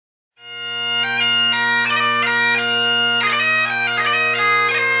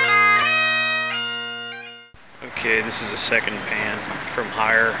This is the second pan from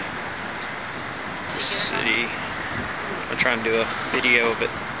higher city. I'm trying to do a video of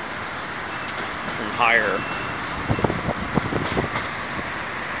it from higher.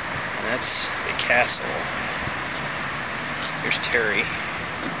 And that's the castle. Here's Terry.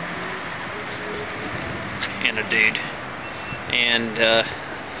 And a dude. And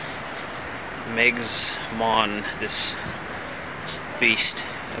Meg's Mon, this beast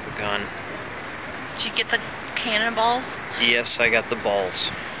of a gun. Did you get the cannonball? Yes, I got the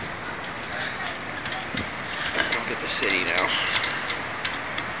balls. Look at the city now.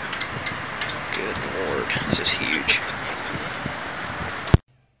 Good Lord, this is huge.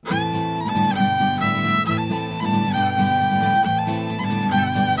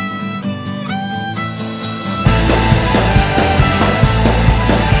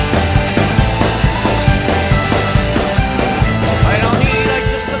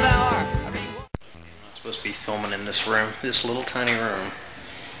 Supposed to be filming in this room. This little tiny room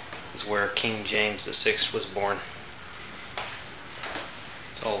is where King James VI was born.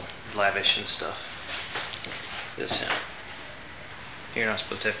 It's all lavish and stuff. This him. You're not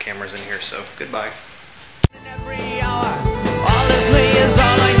supposed to have cameras in here, so goodbye. Every hour, all is me is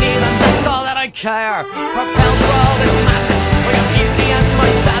all I need, and that's all that I care. Propelled through all this madness, by your beauty and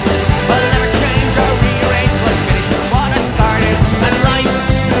my sadness, will never change or rearrange. Will finish what I started, and life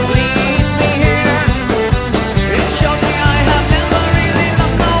leads me here. It showed me I have never really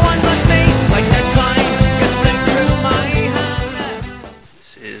loved no one but me, like the time you slipped through my hand.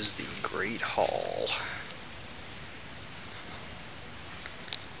 This is the Great Hall.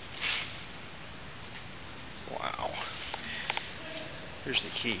 Wow. Here's the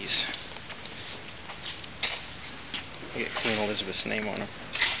keys. You get Queen Elizabeth's name on them.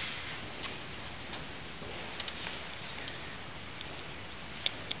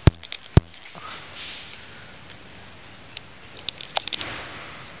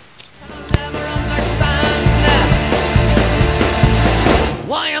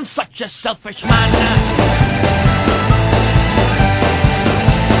 Why I'm such a selfish man.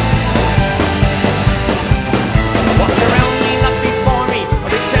 Walk around me, not before me, I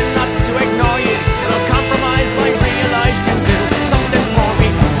pretend not to ignore you. It'll compromise my realize you do something for me.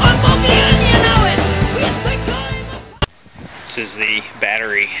 I'm ugly and you know it. We think I'm a... This is the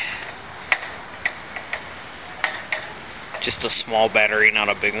battery. Just a small battery, not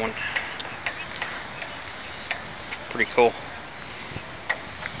a big one. Pretty cool.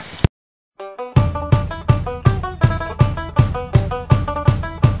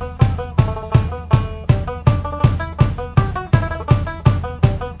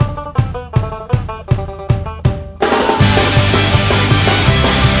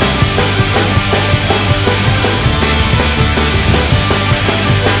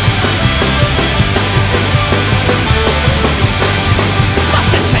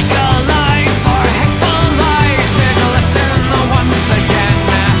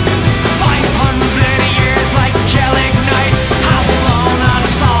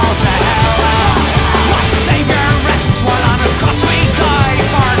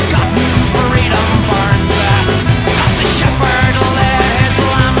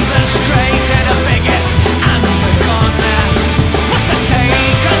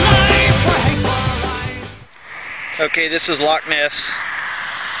 Okay, this is Loch Ness.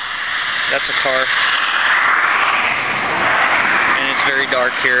 That's a car. And it's very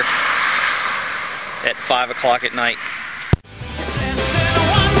dark here at 5 o'clock at night.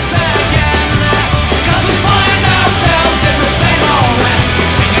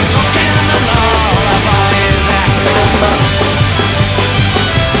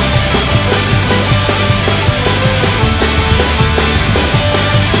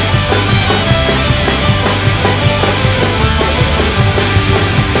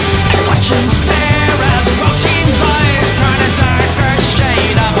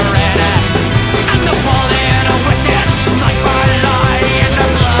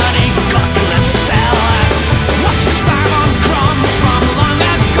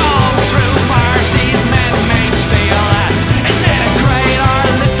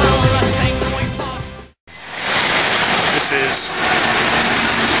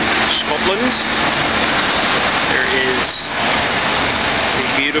 There is the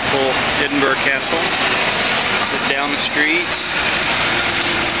beautiful Edinburgh Castle. Down the street,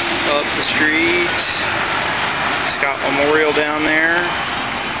 up the street, Scott Memorial down there.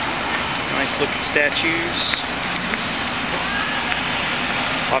 Nice looking statues.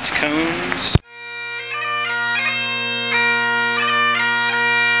 Lots of cones.